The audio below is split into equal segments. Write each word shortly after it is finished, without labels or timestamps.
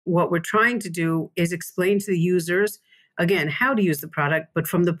what we're trying to do is explain to the users, again, how to use the product, but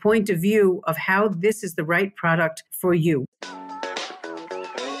from the point of view of how this is the right product for you.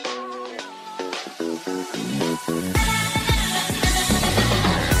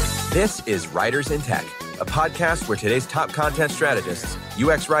 This is Writers in Tech, a podcast where today's top content strategists,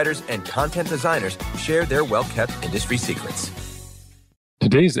 UX writers, and content designers share their well-kept industry secrets.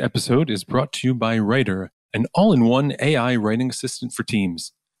 Today's episode is brought to you by Writer, an all-in-one AI writing assistant for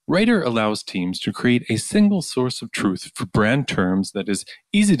teams. Writer allows teams to create a single source of truth for brand terms that is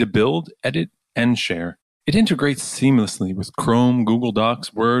easy to build, edit, and share. It integrates seamlessly with Chrome, Google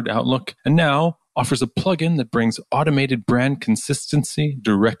Docs, Word, Outlook, and now offers a plugin that brings automated brand consistency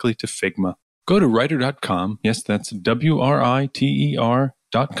directly to Figma. Go to writer.com, yes, that's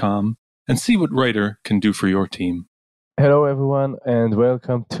WRITER.com, and see what Writer can do for your team. Hello, everyone, and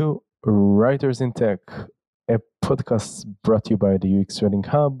welcome to Writers in Tech, a podcast brought to you by the UX Writing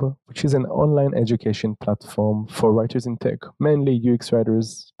Hub, which is an online education platform for writers in tech, mainly UX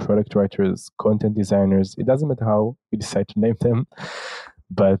writers, product writers, content designers. It doesn't matter how we decide to name them,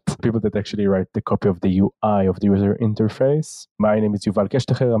 but people that actually write the copy of the UI, of the user interface. My name is Yuval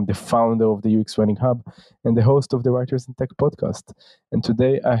Keshtecher. I'm the founder of the UX Writing Hub and the host of the Writers in Tech podcast. And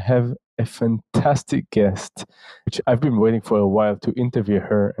today I have a fantastic guest, which I've been waiting for a while to interview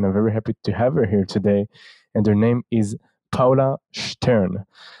her, and I'm very happy to have her here today. And her name is Paula Stern.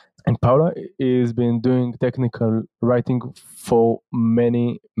 And Paula has been doing technical writing for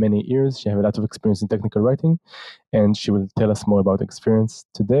many, many years. She has a lot of experience in technical writing, and she will tell us more about experience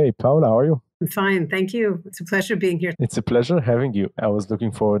today. Paula, how are you? I'm fine. Thank you. It's a pleasure being here. It's a pleasure having you. I was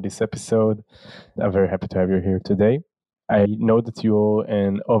looking forward to this episode. I'm very happy to have you here today. I know that you're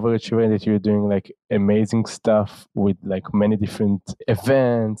an overachiever and that you're doing like amazing stuff with like many different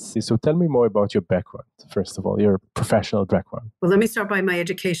events. So tell me more about your background, first of all, your professional background. Well, let me start by my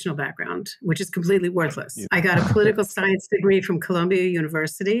educational background, which is completely worthless. Yeah. I got a political science degree from Columbia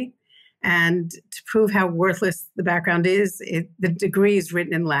University. And to prove how worthless the background is, the degree is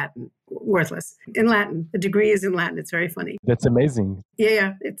written in Latin. Worthless. In Latin. The degree is in Latin. It's very funny. That's amazing.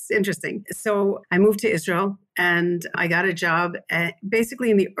 Yeah, it's interesting. So I moved to Israel and I got a job basically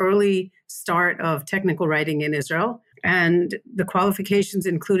in the early start of technical writing in Israel. And the qualifications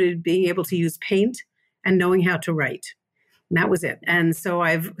included being able to use Paint and knowing how to write. And that was it. And so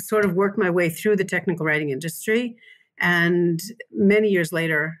I've sort of worked my way through the technical writing industry. And many years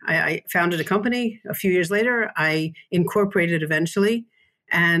later, I founded a company. A few years later, I incorporated eventually.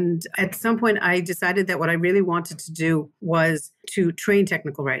 And at some point, I decided that what I really wanted to do was to train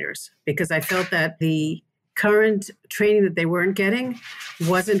technical writers, because I felt that the current training that they weren't getting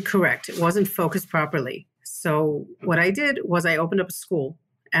wasn't correct. It wasn't focused properly. So what I did was I opened up a school.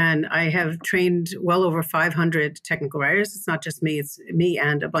 And I have trained well over 500 technical writers. It's not just me, it's me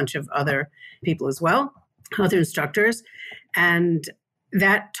and a bunch of other people as well, other instructors. And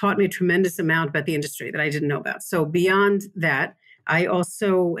that taught me a tremendous amount about the industry that I didn't know about. So beyond that, I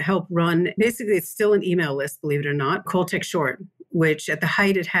also help run, basically it's still an email list, believe it or not, called Techshoret, which at the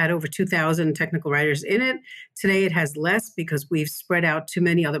height it had over 2,000 technical writers in it. Today it has less because we've spread out to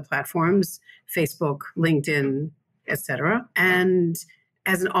many other platforms, Facebook, LinkedIn, etc. And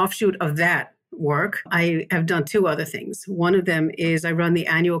as an offshoot of that work, I have done two other things. One of them is I run the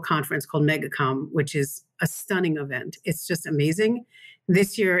annual conference called MEGAComm, which is a stunning event. It's just amazing.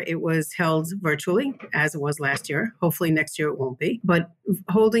 This year it was held virtually, as it was last year. Hopefully next year it won't be. But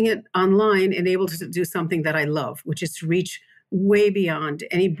holding it online enabled us to do something that I love, which is to reach way beyond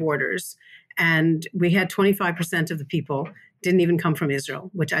any borders. And we had 25% of the people didn't even come from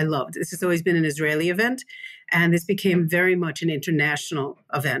Israel, which I loved. This has always been an Israeli event, and this became very much an international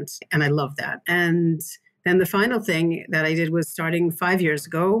event, and I love that. And then the final thing that I did was starting 5 years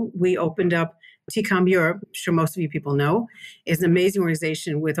ago, we opened up Tekom Europe, I'm sure most of you people know, is an amazing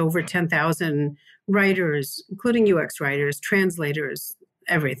organization with over 10,000 writers, including UX writers, translators,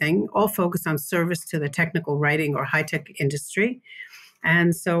 everything, all focused on service to the technical writing or high-tech industry.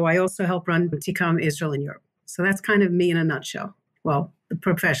 And so I also help run Tekom Israel and Europe. So that's kind of me in a nutshell. Well, the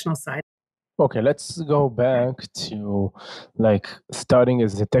professional side. Okay, let's go back to like starting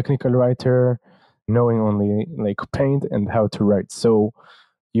as a technical writer, knowing only like Paint and how to write. So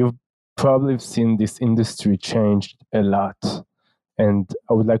you've probably seen this industry change a lot. And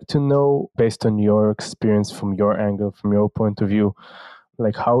I would like to know, based on your experience, from your angle, from your point of view,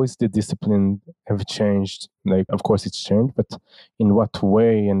 like how is the discipline have changed? Like, of course it's changed, but in what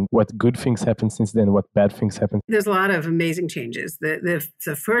way and what good things happened since then? What bad things happened? There's a lot of amazing changes.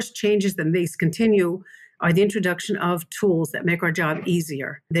 The first changes, then these continue, are the introduction of tools that make our job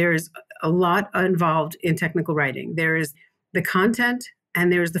easier. There's a lot involved in technical writing. There is the content,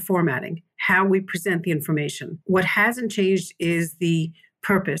 and there's the formatting, how we present the information. What hasn't changed is the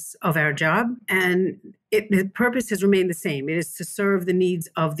purpose of our job, and the purpose has remained the same. It is to serve the needs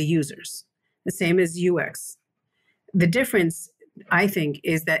of the users, the same as UX. The difference, I think,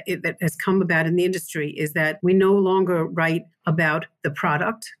 is that that has come about in the industry is that we no longer write about the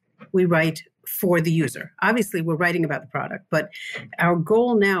product. We write for the user. Obviously, we're writing about the product, but our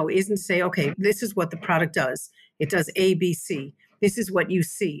goal now isn't to say, okay, this is what the product does. It does A, B, C. This is what you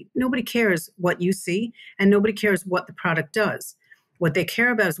see. Nobody cares what you see, and nobody cares what the product does. What they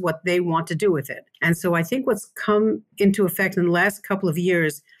care about is what they want to do with it. And so I think what's come into effect in the last couple of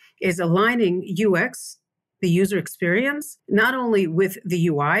years is aligning UX, the user experience, not only with the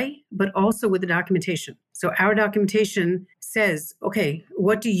UI, but also with the documentation. So our documentation says, okay,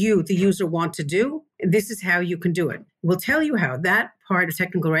 what do you, the user, want to do? This is how you can do it. We'll tell you how. That part of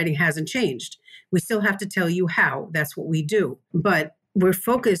technical writing hasn't changed. We still have to tell you how. That's what we do. But we're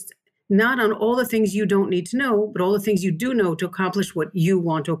focused not on all the things you don't need to know, but all the things you do know to accomplish what you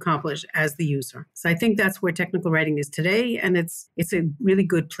want to accomplish as the user. So I think that's where technical writing is today, and it's a really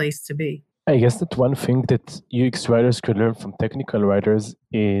good place to be. I guess that one thing that UX writers could learn from technical writers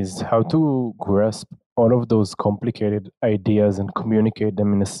is how to grasp all of those complicated ideas and communicate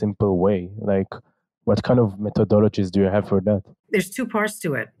them in a simple way. Like, what kind of methodologies do you have for that? There's two parts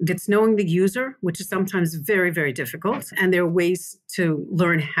to it. It's knowing the user, which is sometimes very, very difficult. And there are ways to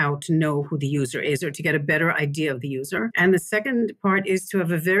learn how to know who the user is or to get a better idea of the user. And the second part is to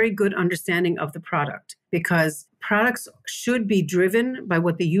have a very good understanding of the product, because products should be driven by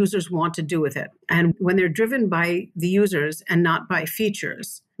what the users want to do with it. And when they're driven by the users and not by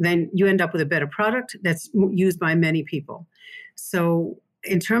features, then you end up with a better product that's used by many people. So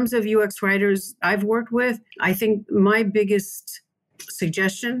in terms of UX writers I've worked with, I think my biggest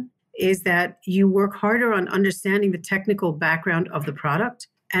suggestion is that you work harder on understanding the technical background of the product.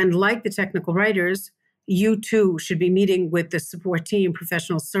 And like the technical writers, you too should be meeting with the support team,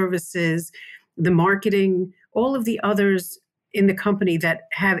 professional services, the marketing, all of the others in the company that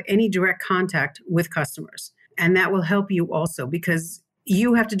have any direct contact with customers. And that will help you also, because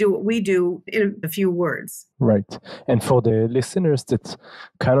you have to do what we do in a few words. Right. And for the listeners that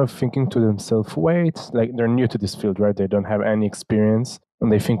kind of thinking to themselves, wait, like they're new to this field, right? They don't have any experience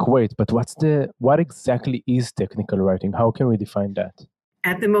and they think, wait, but what exactly is technical writing? How can we define that?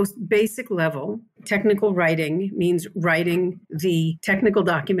 At the most basic level, technical writing means writing the technical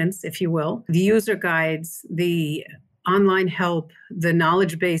documents, if you will, the user guides, the online help, the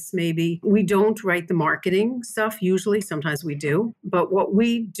knowledge base maybe. We don't write the marketing stuff usually. Sometimes we do. But what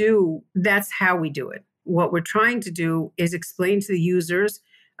we do, that's how we do it. What we're trying to do is explain to the users,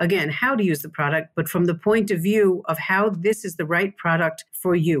 again, how to use the product, but from the point of view of how this is the right product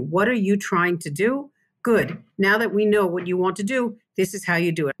for you. What are you trying to do? Good. Now that we know what you want to do, this is how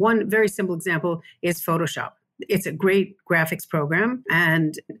you do it. One very simple example is Photoshop. It's a great graphics program,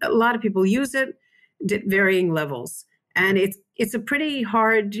 and a lot of people use it at varying levels. And it's a pretty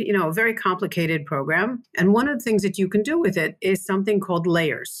hard, very complicated program. And one of the things that you can do with it is something called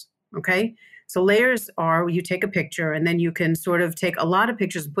layers, okay? So layers are, you take a picture and then you can sort of take a lot of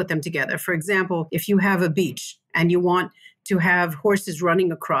pictures and put them together. For example, if you have a beach and you want to have horses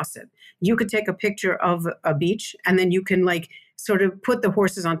running across it, you could take a picture of a beach and then you can sort of put the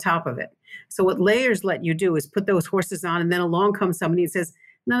horses on top of it. So what layers let you do is put those horses on, and then along comes somebody and says,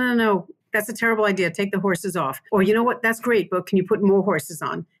 no, that's a terrible idea. Take the horses off. Or you know what? That's great, but can you put more horses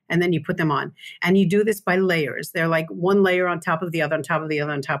on? And then you put them on. And you do this by layers. They're like one layer on top of the other, on top of the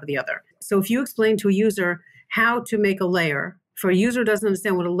other, on top of the other. So if you explain to a user how to make a layer, for a user who doesn't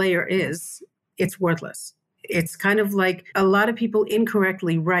understand what a layer is, it's worthless. It's kind of like a lot of people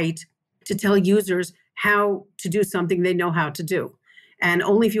incorrectly write to tell users how to do something they know how to do. And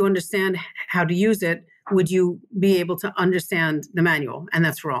only if you understand how to use it would you be able to understand the manual. And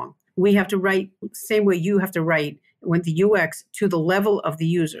that's wrong. We have to write the same way you have to write with the UX to the level of the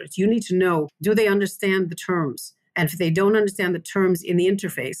users. You need to know, do they understand the terms? And if they don't understand the terms in the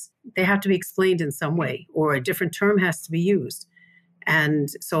interface, they have to be explained in some way, or a different term has to be used. And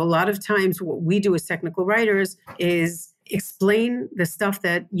so a lot of times what we do as technical writers is explain the stuff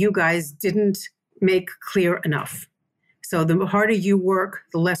that you guys didn't make clear enough. So the harder you work,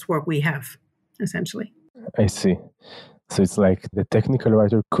 the less work we have, essentially. I see. So it's like the technical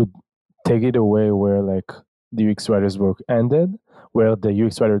writer could take it away where the UX writer's work ended, where the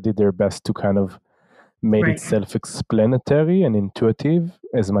UX writer did their best to kind of made it self-explanatory and intuitive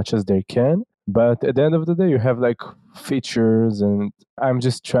as much as they can. But at the end of the day, you have features, and I'm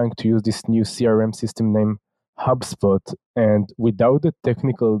just trying to use this new CRM system named HubSpot. And without the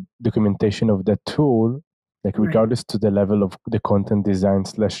technical documentation of that tool, Like regardless to the level of the content design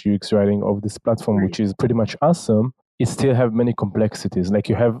 / UX writing of this platform, which is pretty much awesome, it still have many complexities. Like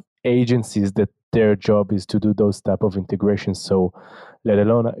you have agencies that their job is to do those type of integrations. So let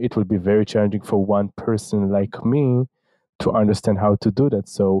alone it will be very challenging for one person like me to understand how to do that.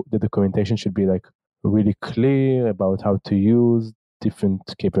 So the documentation should be like really clear about how to use different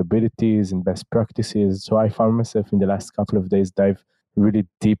capabilities and best practices. So I found myself in the last couple of days dive really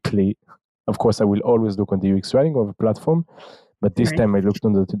deeply. Of course, I will always look on the UX writing of a platform, but this time I looked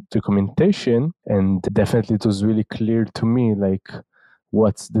on the documentation, and definitely it was really clear to me, like,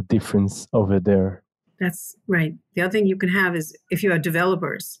 what's the difference over there. That's right. The other thing you can have is if you have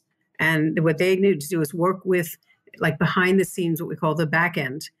developers, and what they need to do is work with, like, behind the scenes, what we call the back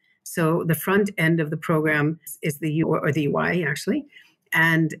end. So the front end of the program is the UI actually,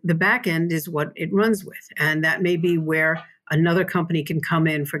 and the back end is what it runs with. And that may be where another company can come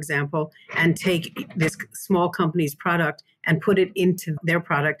in, for example, and take this small company's product and put it into their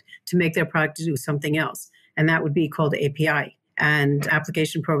product to make their product do something else. And that would be called API and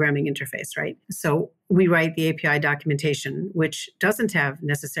application programming interface, right? So we write the API documentation, which doesn't have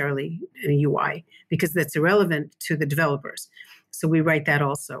necessarily a UI because that's irrelevant to the developers. So we write that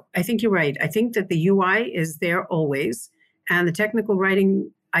also. I think you're right. I think that the UI is there always, and the technical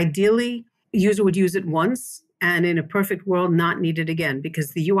writing, ideally, the user would use it once, and in a perfect world, not need it again,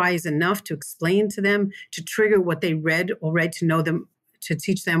 because the UI is enough to explain to them, to trigger what they read already, to know them, to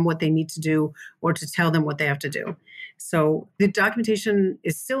teach them what they need to do, or to tell them what they have to do. So the documentation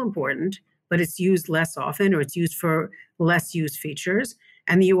is still important, but it's used less often, or it's used for less used features.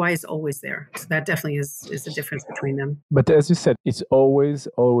 And the UI is always there. So that definitely is the difference between them. But as you said, it's always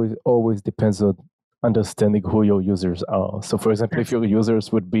depends on understanding who your users are. So for example, if your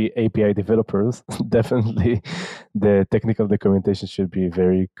users would be API developers, definitely the technical documentation should be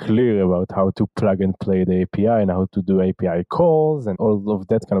very clear about how to plug and play the API and how to do API calls and all of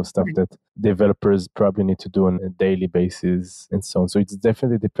that kind of stuff that developers probably need to do on a daily basis and so on. So it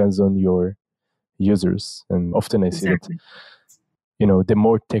definitely depends on your users. And often I see that, the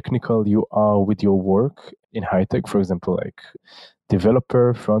more technical you are with your work in high tech, for example, like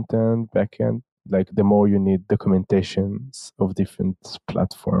developer, front end, back end, like the more you need documentations of different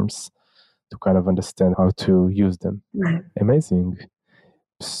platforms to kind of understand how to use them. Amazing.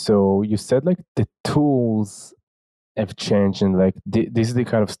 So you said like the tools have changed, and like this is the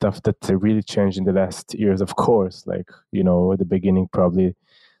kind of stuff that really changed in the last years. Of course, like, at the beginning probably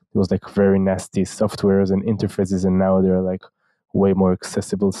it was like very nasty softwares and interfaces, and now they're like way more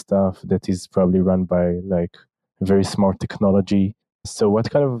accessible stuff that is probably run by like very smart technology. So what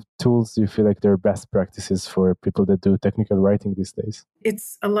kind of tools do you feel like they're best practices for people that do technical writing these days?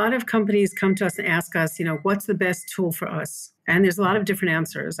 It's a lot of companies come to us and ask us, what's the best tool for us? And there's a lot of different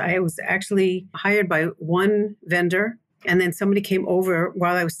answers. I was actually hired by one vendor, and then somebody came over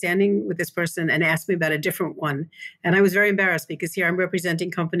while I was standing with this person and asked me about a different one. And I was very embarrassed because here I'm representing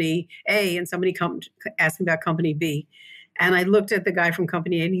company A, and somebody asked me about company B. And I looked at the guy from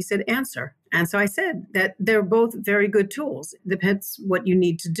company A and he said, answer. And so I said that they're both very good tools. Depends what you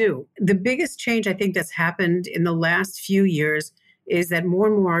need to do. The biggest change I think that's happened in the last few years is that more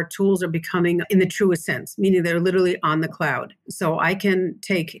and more tools are becoming in the truest sense, meaning they're literally on the cloud. So I can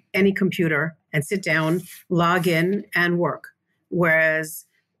take any computer and sit down, log in, and work. Whereas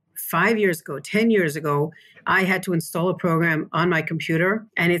 5 years ago, 10 years ago, I had to install a program on my computer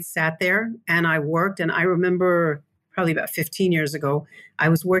and it sat there and I worked. And I remember probably about 15 years ago, I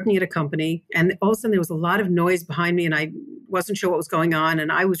was working at a company and all of a sudden there was a lot of noise behind me and I wasn't sure what was going on.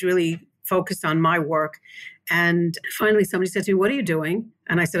 And I was really focused on my work. And finally somebody said to me, what are you doing?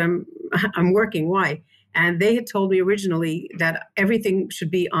 And I said, I'm working. Why? And they had told me originally that everything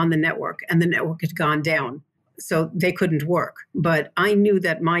should be on the network and the network had gone down. So they couldn't work. But I knew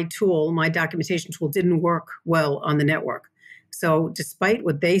that my tool, my documentation tool, didn't work well on the network. So despite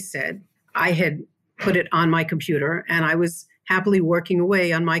what they said, I had put it on my computer and I was happily working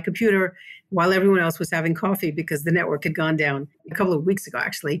away on my computer while everyone else was having coffee because the network had gone down. A couple of weeks ago,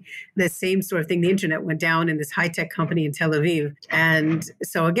 actually, the same sort of thing, the internet went down in this high-tech company in Tel Aviv. And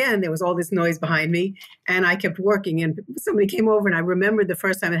so again, there was all this noise behind me and I kept working and somebody came over and I remembered the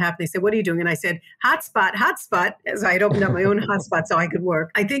first time it happened. They said, what are you doing? And I said, hotspot. So I had opened up my own hotspot so I could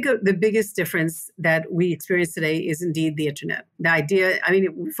work. I think the biggest difference that we experience today is indeed the internet. The idea,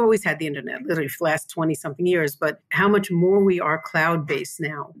 we've always had the internet, literally for the last 20 something years, but how much more we are cloud-based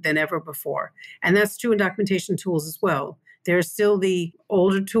now than ever before. And that's true in documentation tools as well. There are still the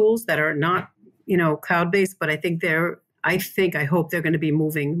older tools that are not, cloud-based, but I hope they're going to be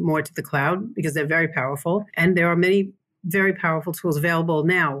moving more to the cloud because they're very powerful. And there are many very powerful tools available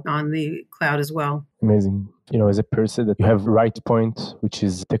now on the cloud as well. Amazing. As a person that you have WritePoint, which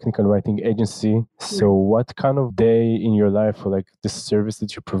is a technical writing agency. So what kind of day in your life, or like the service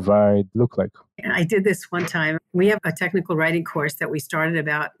that you provide, look like? I did this one time. We have a technical writing course that we started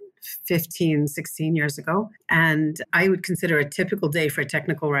about 15, 16 years ago. And I would consider a typical day for a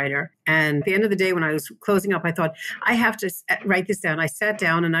technical writer. And at the end of the day, when I was closing up, I thought, I have to write this down. I sat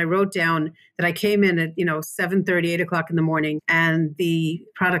down and I wrote down that I came in at, 7:30, 8 o'clock in the morning, and the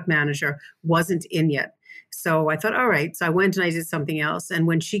product manager wasn't in yet. So I thought, all right. So I went and I did something else. And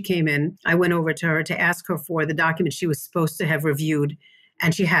when she came in, I went over to her to ask her for the document she was supposed to have reviewed,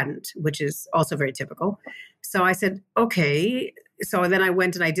 and she hadn't, which is also very typical. So I said, okay. So then I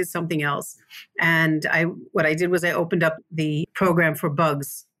went and I did something else. And what I did was I opened up the program for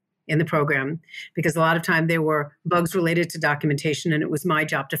bugs in the program, because a lot of time there were bugs related to documentation and it was my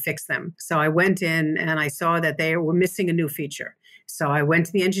job to fix them. So I went in and I saw that they were missing a new feature. So I went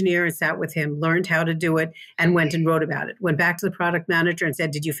to the engineer and sat with him, learned how to do it, and went and wrote about it. Went back to the product manager and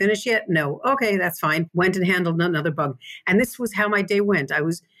said, did you finish yet? No. Okay, that's fine. Went and handled another bug. And this was how my day went.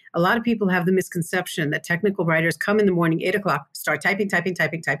 A lot of people have the misconception that technical writers come in the morning, 8 o'clock, start typing.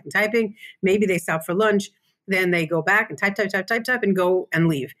 Maybe they stop for lunch. Then they go back and type, and go and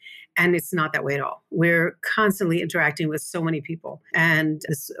leave. And it's not that way at all. We're constantly interacting with so many people. And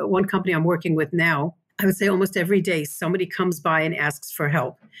this one company I'm working with now, I would say almost every day somebody comes by and asks for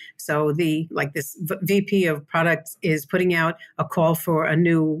help. So this VP of product is putting out a call for a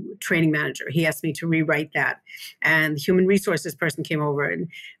new training manager. He asked me to rewrite that. And the human resources person came over. And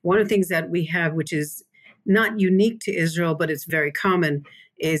one of the things that we have, which is not unique to Israel, but it's very common,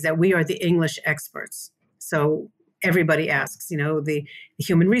 is that we are the English experts. So everybody asks, the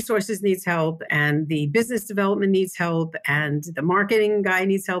human resources needs help, and the business development needs help, and the marketing guy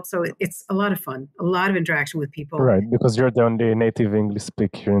needs help. So it's a lot of fun, a lot of interaction with people. Right, because you're the only native English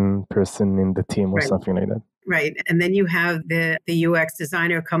speaking person in the team or something like that. Right. And then you have the UX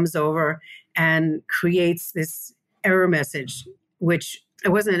designer comes over and creates this error message, which it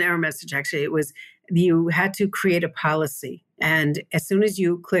wasn't an error message, actually. It was you had to create a policy. And as soon as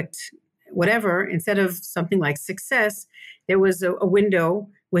you clicked whatever, instead of something like success, there was a window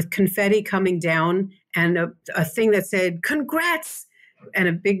with confetti coming down and a thing that said, congrats, and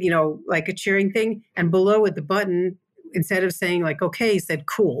a big, like a cheering thing. And below it, the button, instead of saying like, okay, said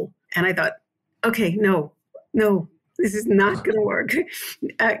cool. And I thought, okay, no, this is not going to work.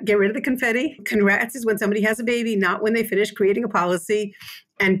 Get rid of the confetti. Congrats is when somebody has a baby, not when they finish creating a policy.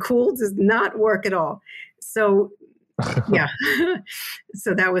 And cool does not work at all. So yeah.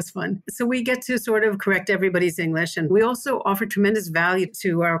 So that was fun. So we get to sort of correct everybody's English. And we also offer tremendous value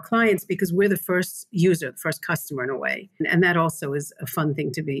to our clients because we're the first user, the first customer in a way. And that also is a fun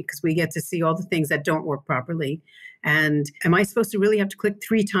thing to be, because we get to see all the things that don't work properly. And am I supposed to really have to click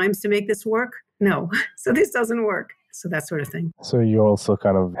 3 times to make this work? No. So this doesn't work. So that sort of thing. So you're also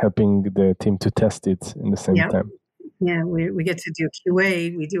kind of helping the team to test it in the same time. Yeah, we get to do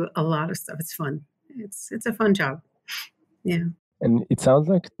QA. We do a lot of stuff. It's fun. It's a fun job. Yeah. And it sounds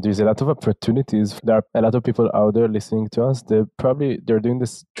like there's a lot of opportunities. There are a lot of people out there listening to us. They're doing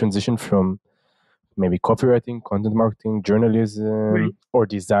this transition from maybe copywriting, content marketing, journalism, or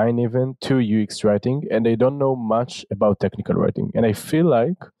design even, to UX writing, and they don't know much about technical writing. And I feel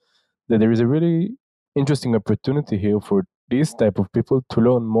like that there is a really interesting opportunity here for these type of people to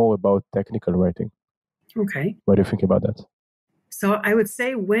learn more about technical writing. Okay. What do you think about that? So I would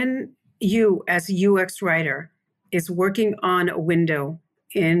say when you, as a UX writer, is working on a window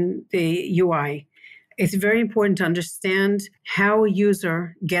in the UI, it's very important to understand how a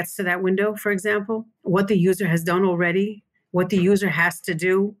user gets to that window, for example, what the user has done already, what the user has to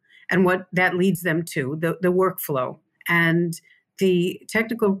do, and what that leads them to, the workflow. And the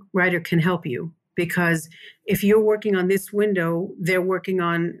technical writer can help you, because if you're working on this window,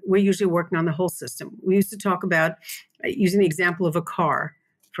 we're usually working on the whole system. We used to talk about using the example of a car.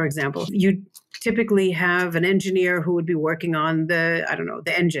 For example, you typically have an engineer who would be working on the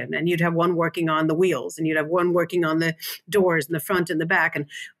engine, and you'd have one working on the wheels, and you'd have one working on the doors and the front and the back. And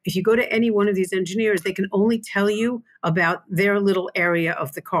if you go to any one of these engineers, they can only tell you about their little area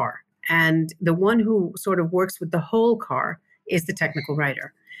of the car. And the one who sort of works with the whole car is the technical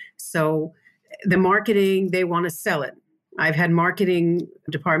writer. So the marketing, they want to sell it. I've had marketing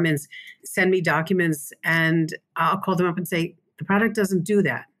departments send me documents, and I'll call them up and say, the product doesn't do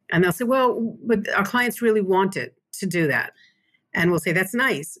that. And they'll say, well, but our clients really want it to do that. And we'll say, that's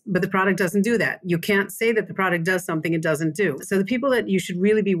nice, but the product doesn't do that. You can't say that the product does something it doesn't do. So the people that you should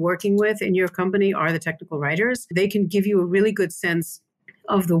really be working with in your company are the technical writers. They can give you a really good sense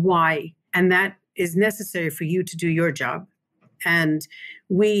of the why. And that is necessary for you to do your job. And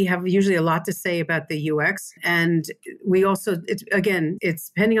we have usually a lot to say about the UX. And we also, it's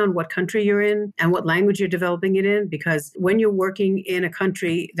depending on what country you're in and what language you're developing it in, because when you're working in a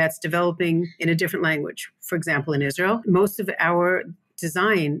country that's developing in a different language, for example, in Israel, most of our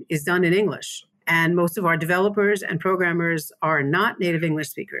design is done in English. And most of our developers and programmers are not native English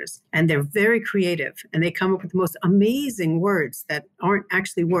speakers. And they're very creative. And they come up with the most amazing words that aren't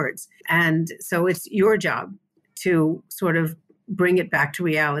actually words. And so it's your job to sort of bring it back to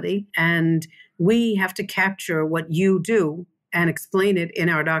reality. And we have to capture what you do and explain it in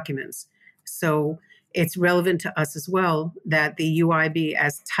our documents. So it's relevant to us as well that the UI be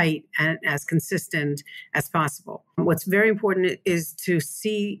as tight and as consistent as possible. What's very important is to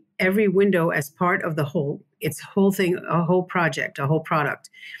see every window as part of the whole. It's a whole thing, a whole project, a whole product.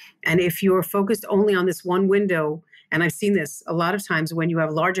 And if you're focused only on this one window, and I've seen this a lot of times when you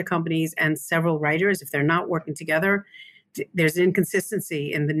have larger companies and several writers, if they're not working together, there's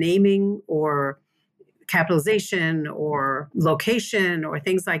inconsistency in the naming or capitalization or location or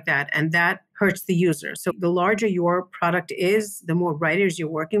things like that. And that hurts the user. So the larger your product is, the more writers you're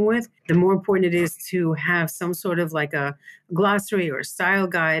working with, the more important it is to have some sort of like a glossary or a style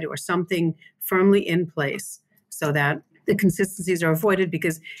guide or something firmly in place so that the consistencies are avoided,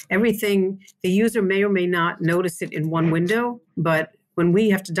 because everything, the user may or may not notice it in one window, but when we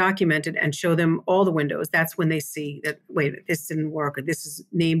have to document it and show them all the windows, that's when they see that, wait, this didn't work, or this is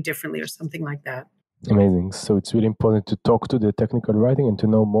named differently, or something like that. Amazing. So it's really important to talk to the technical writing and to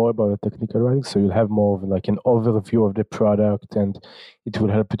know more about the technical writing. So you'll have more of like an overview of the product, and it will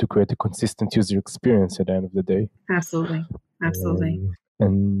help you to create a consistent user experience at the end of the day. Absolutely. Absolutely.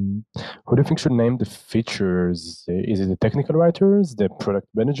 And who do you think should name the features? Is it the technical writers, the product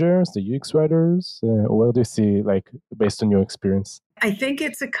managers, the UX writers? Where do you see, like, based on your experience? I think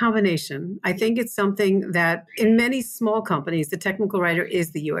it's a combination. I think it's something that in many small companies, the technical writer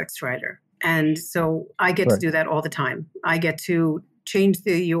is the UX writer. And so I get to do that all the time. I get to change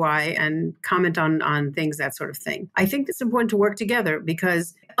the UI and comment on things, that sort of thing. I think it's important to work together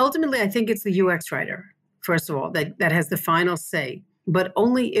because ultimately I think it's the UX writer, first of all, that has the final say, but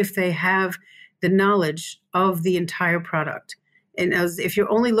only if they have the knowledge of the entire product. And if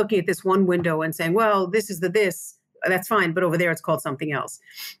you're only looking at this one window and saying, well, this is this, that's fine, but over there it's called something else.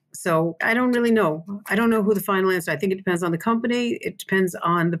 So I don't really know. I don't know who the final answer. I think it depends on the company, it depends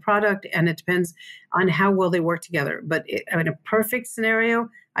on the product, and it depends on how well they work together. But in a perfect scenario,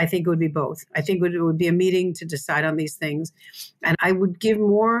 I think it would be both. I think it would be a meeting to decide on these things. And I would give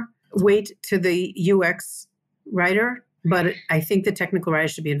more weight to the UX writer, but I think the technical writer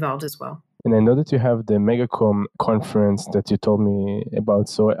should be involved as well. And I know that you have the MEGAComm conference that you told me about.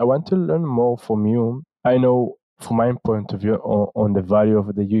 So I want to learn more from you. I know from my point of view on the value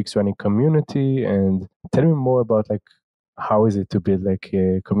of the UX writing community, and tell me more about like how is it to build like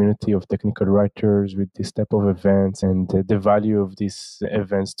a community of technical writers with this type of events, and the value of these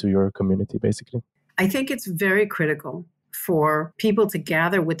events to your community, basically. I think it's very critical for people to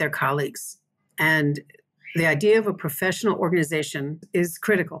gather with their colleagues, and the idea of a professional organization is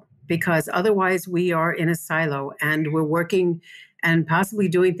critical because otherwise we are in a silo and we're working and possibly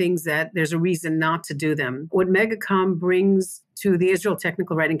doing things that there's a reason not to do them. What MEGAComm brings to the Israel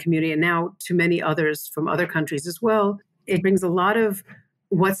technical writing community, and now to many others from other countries as well, it brings a lot of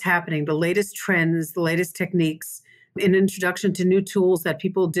what's happening, the latest trends, the latest techniques, an introduction to new tools that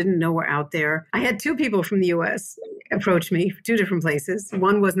people didn't know were out there. I had 2 people from the US approach me, 2 different places.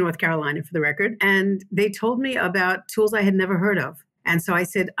 One was North Carolina, for the record, and they told me about tools I had never heard of. And so I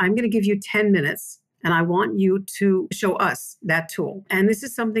said, I'm going to give you 10 minutes. And I want you to show us that tool. And this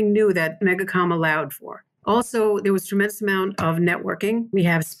is something new that MEGAComm allowed for. Also, there was a tremendous amount of networking. We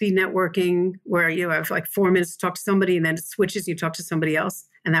have speed networking where you have like 4 minutes to talk to somebody and then it switches, you talk to somebody else.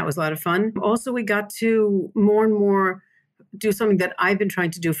 And that was a lot of fun. Also, we got to more and more do something that I've been trying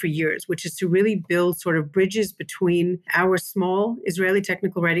to do for years, which is to really build sort of bridges between our small Israeli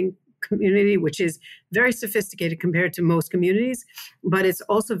technical writing community, which is very sophisticated compared to most communities, but it's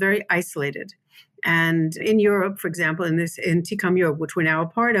also very isolated. And in Europe, for example, in Tekom Europe, which we're now a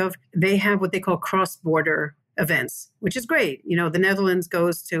part of, they have what they call cross-border events, which is great. You know, the Netherlands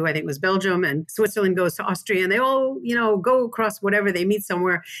goes to, I think it was Belgium, and Switzerland goes to Austria, and they all, go across whatever, they meet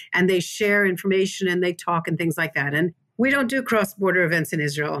somewhere, and they share information, and they talk and things like that. And we don't do cross-border events in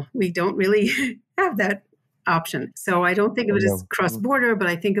Israel. We don't really have that option. So I don't think of it as cross-border, but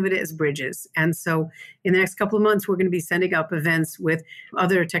I think of it as bridges. And so in the next couple of months, we're going to be setting up events with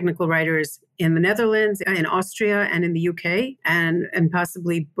other technical writers in the Netherlands, in Austria, and in the UK, and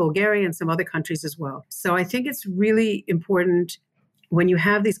possibly Bulgaria and some other countries as well. So I think it's really important when you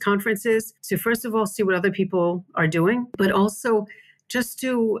have these conferences to, first of all, see what other people are doing, but also just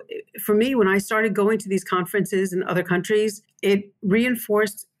to, for me, when I started going to these conferences in other countries, it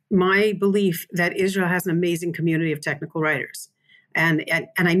reinforced my belief that Israel has an amazing community of technical writers. And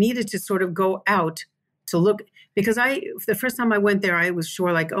I needed to sort of go out to look, because the first time I went there, I was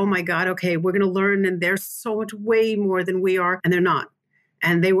sure like, oh my God, okay, we're going to learn. And they're so much way more than we are. And they're not.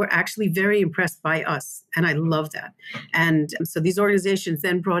 And they were actually very impressed by us. And I love that. And so these organizations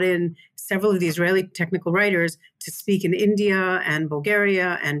then brought in several of the Israeli technical writers to speak in India and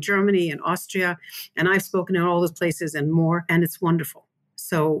Bulgaria and Germany and Austria. And I've spoken in all those places and more. And it's wonderful.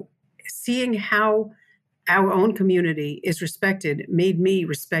 So seeing how our own community is respected made me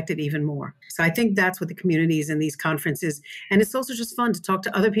respect it even more. So I think that's what the community is in these conferences. And it's also just fun to talk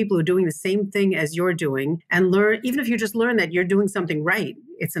to other people who are doing the same thing as you're doing and learn, even if you just learn that you're doing something right,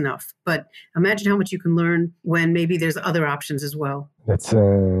 it's enough. But imagine how much you can learn when maybe there's other options as well. That's a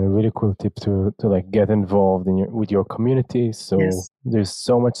really cool tip to like get involved with your community. So Yes. There's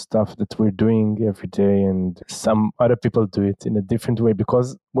so much stuff that we're doing every day, and some other people do it in a different way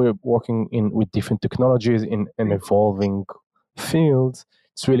because we're working with different technologies in an evolving field.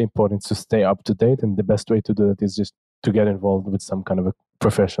 It's really important to stay up to date, and the best way to do that is just to get involved with some kind of a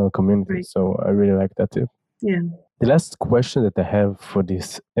professional community. Right. So I really like that tip. Yeah. The last question that I have for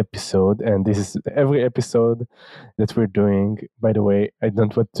this episode, and this is every episode that we're doing, by the way, I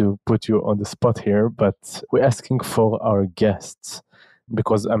don't want to put you on the spot here, but we're asking for our guests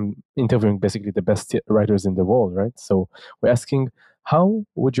because I'm interviewing basically the best writers in the world, right? So we're asking, how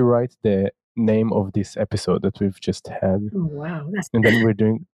would you write the name of this episode that we've just had? Oh, wow. And then we're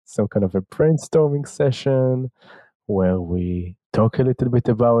doing some kind of a brainstorming session where we talk a little bit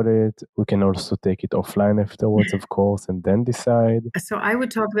about it. We can also take it offline afterwards, of course, and then decide. So I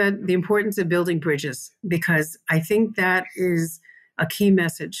would talk about the importance of building bridges, because I think that is a key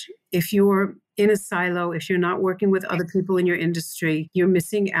message. If you're in a silo, if you're not working with other people in your industry, you're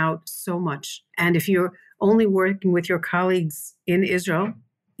missing out so much. And if you're only working with your colleagues in Israel,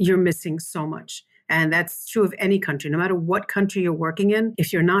 you're missing so much. And that's true of any country, no matter what country you're working in.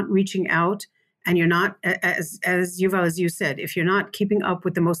 If you're not reaching out, and you're not, as Yuval, as you said, if you're not keeping up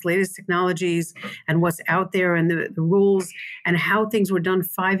with the most latest technologies and what's out there and the rules and how things were done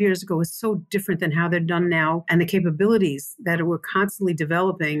 5 years ago is so different than how they're done now, and the capabilities that we're constantly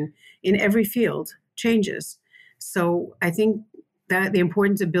developing in every field changes. So I think that the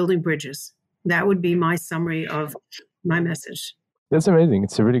importance of building bridges, that would be my summary of my message. That's amazing.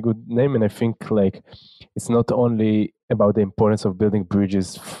 It's a really good name. And I think like it's not only about the importance of building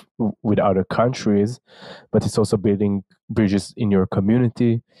bridges with other countries, but it's also building bridges in your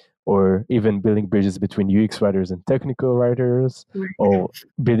community, or even building bridges between UX writers and technical writers, or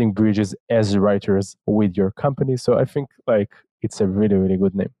building bridges as writers with your company. So I think like it's a really, really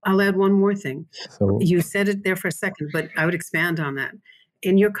good name. I'll add one more thing. So you said it there for a second, but I would expand on that.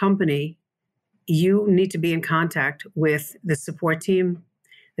 In your company, you need to be in contact with the support team,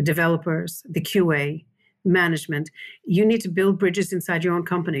 the developers, the QA, management. You need to build bridges inside your own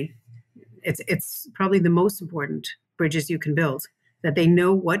company. It's probably the most important bridges you can build, that they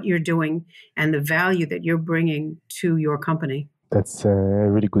know what you're doing and the value that you're bringing to your company. That's a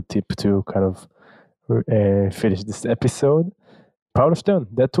really good tip to kind of finish this episode. Paula Stern,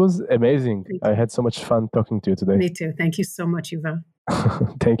 that was amazing. I had so much fun talking to you today. Me too. Thank you so much, Yuval.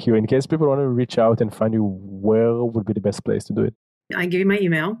 Thank you. In case people want to reach out and find you, where would be the best place to do it? I give you my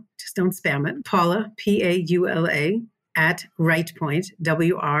email. Just don't spam it. Paula, Paula, at WritePoint,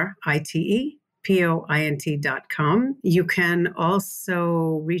 WritePoint.com. You can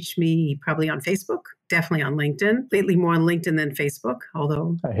also reach me probably on Facebook, definitely on LinkedIn. Lately more on LinkedIn than Facebook,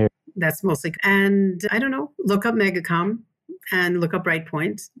 although that's mostly. And I don't know, look up MEGAComm and look up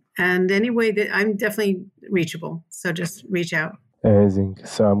WritePoint. And anyway, I'm definitely reachable. So just reach out. Amazing.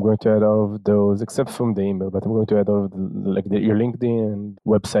 So I'm going to add all of those, except from the email, but I'm going to add all of your LinkedIn and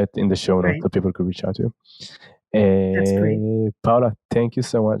website in the show notes so people can reach out to you. That's great. Paula, thank you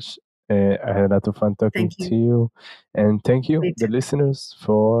so much. I had a lot of fun talking to you. And thank you, the listeners,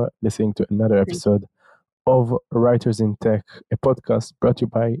 for listening to another episode of Writers in Tech, a podcast brought to you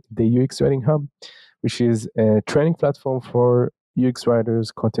by the UX Writing Hub, which is a training platform for UX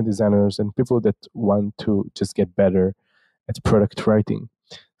writers, content designers, and people that want to just get better at product writing.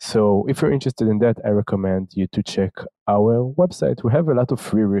 So if you're interested in that, I recommend you to check our website. We have a lot of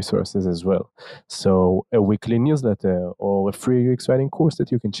free resources as well. So a weekly newsletter or a free UX writing course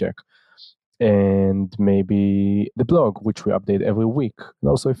that you can check. And maybe the blog, which we update every week. And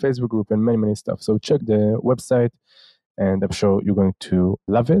also a Facebook group and many, many stuff. So check the website and I'm sure you're going to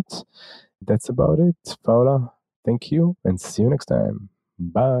love it. That's about it. Paula, Thank you and see you next time.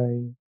 Bye.